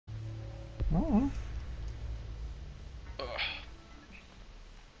Mm-hmm.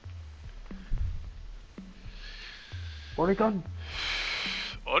 Oregon.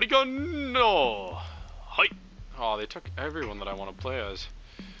 Oregon, no. Hi. Oh, they took everyone that I want to play as.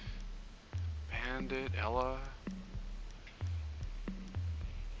 Bandit, Ella.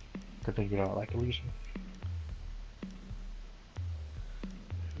 Good thing you don't like Elysium.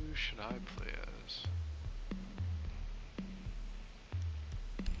 Who should I play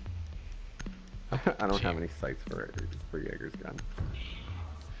as? I don't have any sights for Jaeger's gun.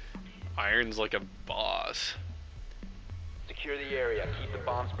 Iron's like a boss. Secure the area. Keep the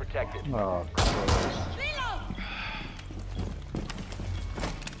bombs protected. Oh, gross.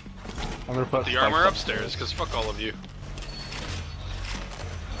 I'm gonna put The armor upstairs, because fuck all of you.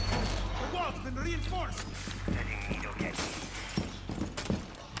 The wall's been reinforced.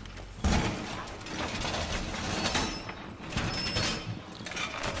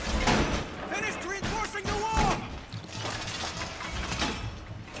 Finished reinforcing the wall.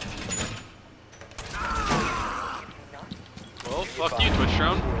 Well, fuck you, Twitch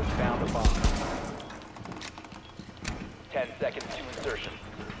drone. Found a bomb. 10 seconds to insertion.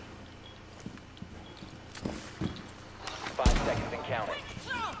 5 seconds and counting.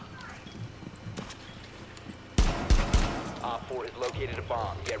 Op 4 has located a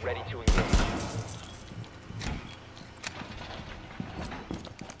bomb. Get ready to engage.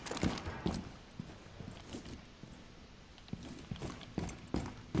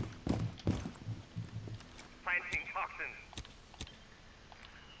 Planting toxins.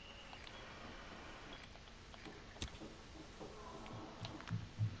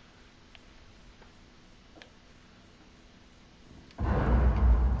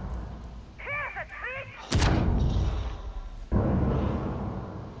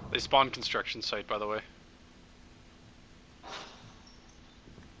 They spawned construction site, by the way.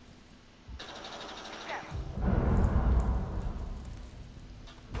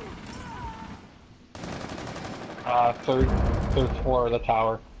 Third floor of the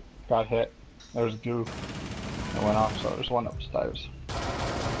tower got hit. There's goo that went off, so there's one upstairs.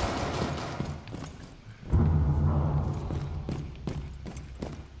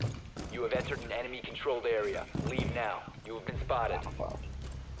 You have entered an enemy-controlled area. Leave now. You have been spotted.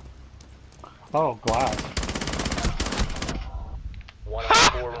 Oh, glass. 1 on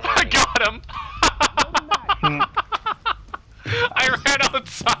 4 I remaining. got him! I ran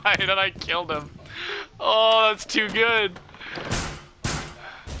outside and I killed him. Oh, that's too good.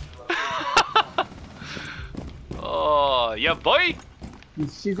 Oh, yeah, boy.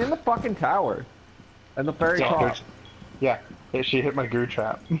 She's in the fucking tower. And the very top. Yeah, she hit my goo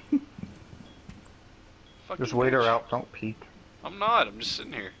trap. Fucking Just wait her bitch. out, don't peek. I'm not. I'm just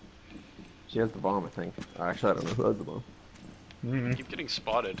sitting here. She has the bomb, I think. Actually, I don't know who has the bomb. Mm-hmm. I keep getting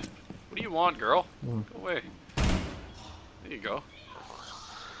spotted. What do you want, girl? Mm. Go away. There you go.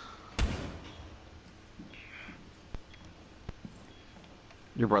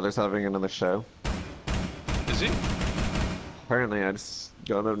 Your brother's having another show. Is he? Apparently, I just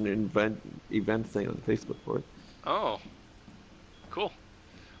got an event thing on Facebook for it. Oh. Cool.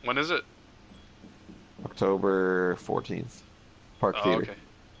 When is it? October 14th. Park Oh, Theater. okay.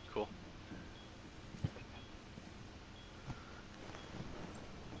 Cool.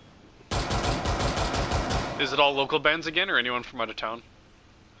 Is it all local bands again, or anyone from out of town?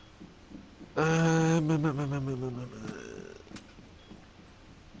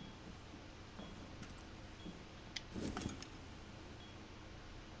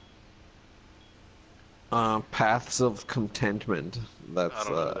 Paths of Contentment. That's I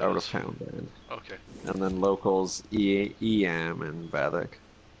don't know who that out of is. town band. Okay. And then locals EM and Vathek.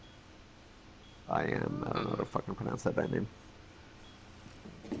 I don't know how to fucking pronounce that band name.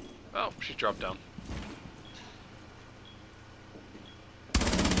 Oh, she dropped down.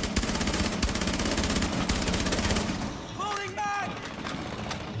 Loading back.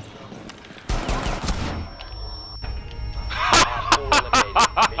 Op 4 eliminated.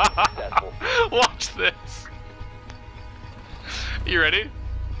 Mission successful. Watch this. You ready?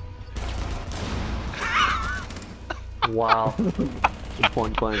 Wow.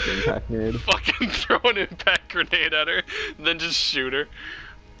 Point blank impact nade. Fucking throw an impact grenade at her, then just shoot her.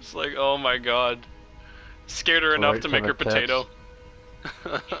 It's like, oh my god. Scared her enough Right to to make the her potato.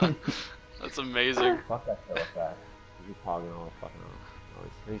 That's amazing. Fuck that shit like that. He's hogging all the fucking on.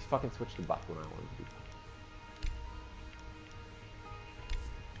 He's fucking switched to buck when I wanted to.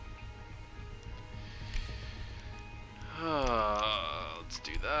 Let's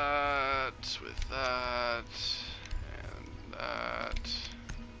do that with that and that.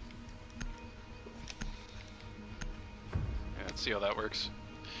 Yeah, let's see how that works.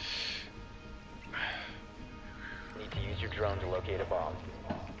 Need to use your drone to locate a bomb.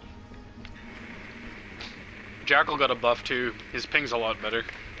 Jackal got a buff too. His ping's a lot better.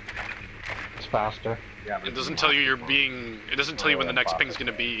 It's faster. Yeah, but It doesn't tell you you're being. It doesn't tell you when the next ping's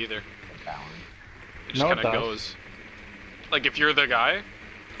gonna be either. It just No, it kind of does. goes. Like if you're the guy,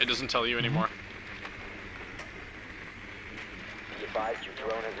 it doesn't tell you anymore. Be advised your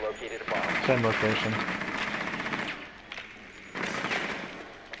drone has located a bomb. Same location.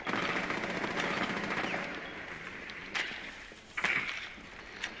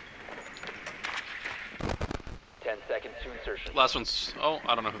 Seconds to insertion. Last one's. Oh,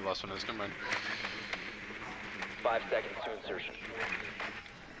 I don't know who the last one is. Never mind. 5 seconds to insertion.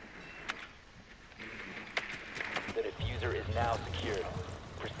 The diffuser is now secured.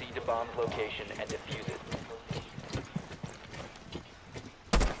 Proceed to bomb's location and defuse it.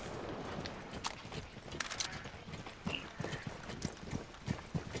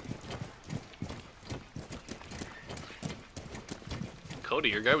 Cody,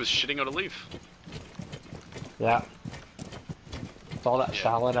 your guy was shitting out a leaf. Yeah. It's all that Yeah.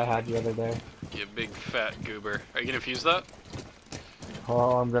 salad I had the other day. You big fat goober. Are you gonna fuse that?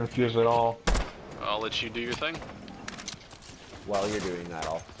 Oh, I'm gonna fuse it all. I'll let you do your thing. While you're doing that,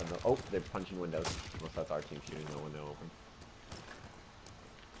 I'll send the, oh, they're punching windows. Unless that's our team shooting the window open.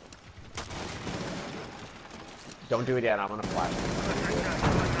 Don't do it yet, I'm gonna flash.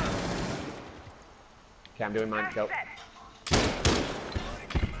 Okay, I'm doing mine. Go.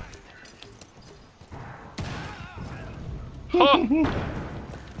 Huh!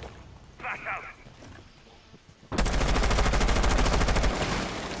 Flash out.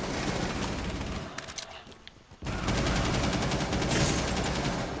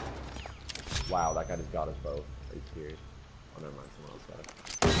 Wow, that guy just got us both. Are you serious? Oh, never mind, someone else got it.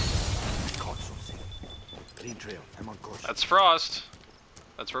 Caught something. Green trail. I'm on course. That's Frost.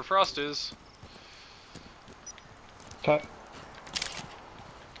 That's where Frost is. Okay.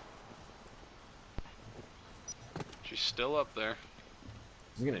 She's still up there.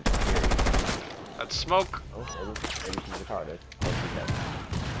 He's gonna hear you. That's smoke. Oh, maybe she's retarded. Oh, she's dead.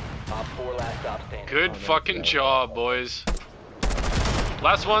 Top 4 last stop standing. Good Oh, no, fucking no. job, boys.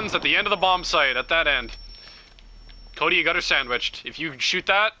 Last one's at the end of the bomb site, at that end. Cody, you got her sandwiched. If you shoot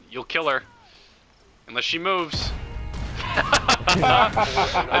that, you'll kill her. Unless she moves.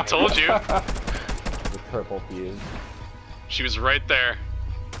 I told you. The purple fuse. She was right there.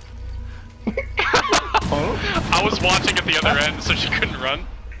 Oh? I was watching at the other end, so she couldn't run.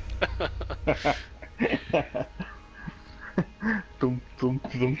 Thunk,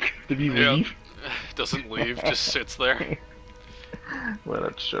 thunk, thunk. Did he Yeah. leave? Doesn't leave, just sits there. Well,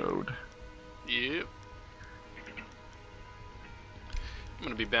 it showed. Yep. I'm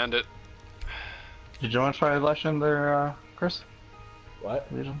gonna be bandit. Did you want to try Legion there, Chris? What?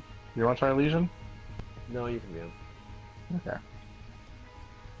 Legion? You want to try Legion? No, you can be him. Okay.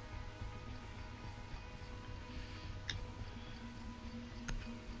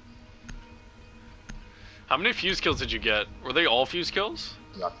 How many fuse kills did you get? Were they all fuse kills?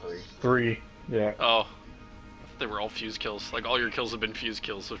 Got 3. 3. Yeah. Oh. They were all fuse kills. Like all your kills have been fuse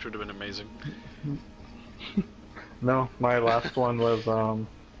kills, which would have been amazing. No, my last one was, I don't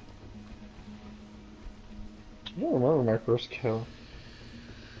remember my first kill.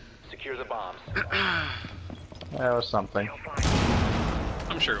 Secure the bombs. That was something.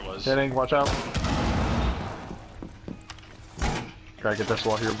 I'm sure it was. Hitting, watch out. Gotta get this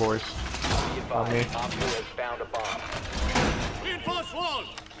wall here, boys. Be On me. advised, Op 4 has found a bomb. Reinforce wall.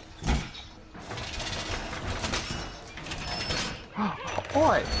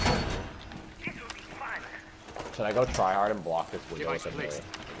 Boy! Should I go try hard and block this window Device with the placed.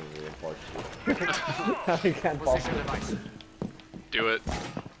 reinforced? I can't fall. Position device. Do it.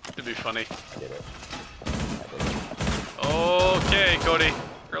 It'd be funny. I did it. Okay, Cody. 10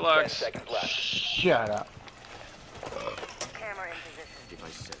 Relax. seconds left. Shut up. Camera in position.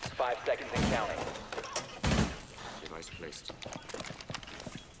 Device set. 5 seconds and counting. Device placed.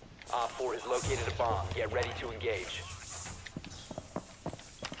 Op 4 has located a bomb. Get ready to engage.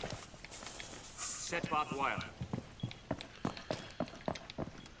 Set barbed wire.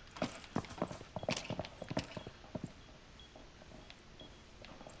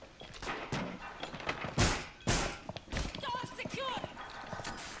 Door secure.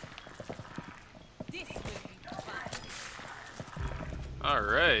 This will be fun.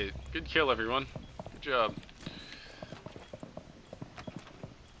 Alright. Good kill, everyone. Good job.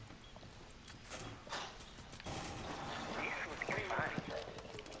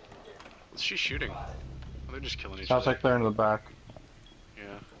 What's she shooting? Oh, they're just killing each Sounds other. like they're in the back.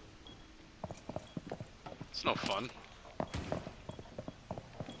 Yeah. It's no fun.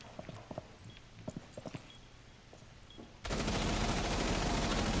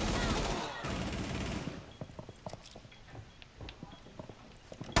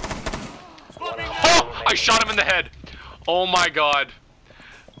 I shot him in the head. Oh my god.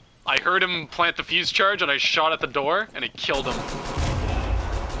 I heard him plant the fuse charge and I shot at the door and it killed him.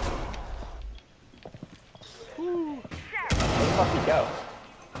 Where the fuck did he go?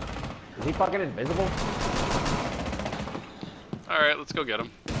 Is he fucking invisible? Alright, let's go get him.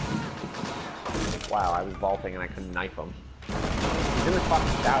 Wow, I was vaulting and I couldn't knife him. He's in the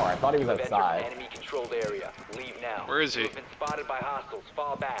fucking shower. I thought he was Enter an outside. enemy-controlled area. Leave now. Where is he? You've been spotted by hostiles.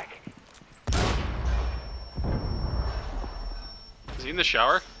 Fall back. Is he in the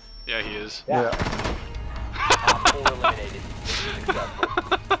shower? Yeah, he is. Yeah. Op 4 eliminated.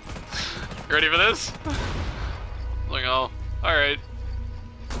 Successful. You ready for this? Like, oh, alright.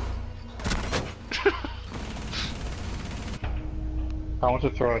 I want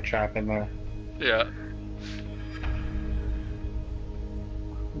to throw a trap in there. Yeah.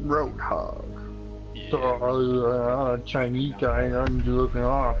 Roadhog. Yeah. Chinese guy, I'm looking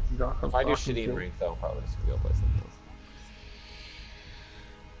off. If I do shitty in rank though, I'll probably just go play something else.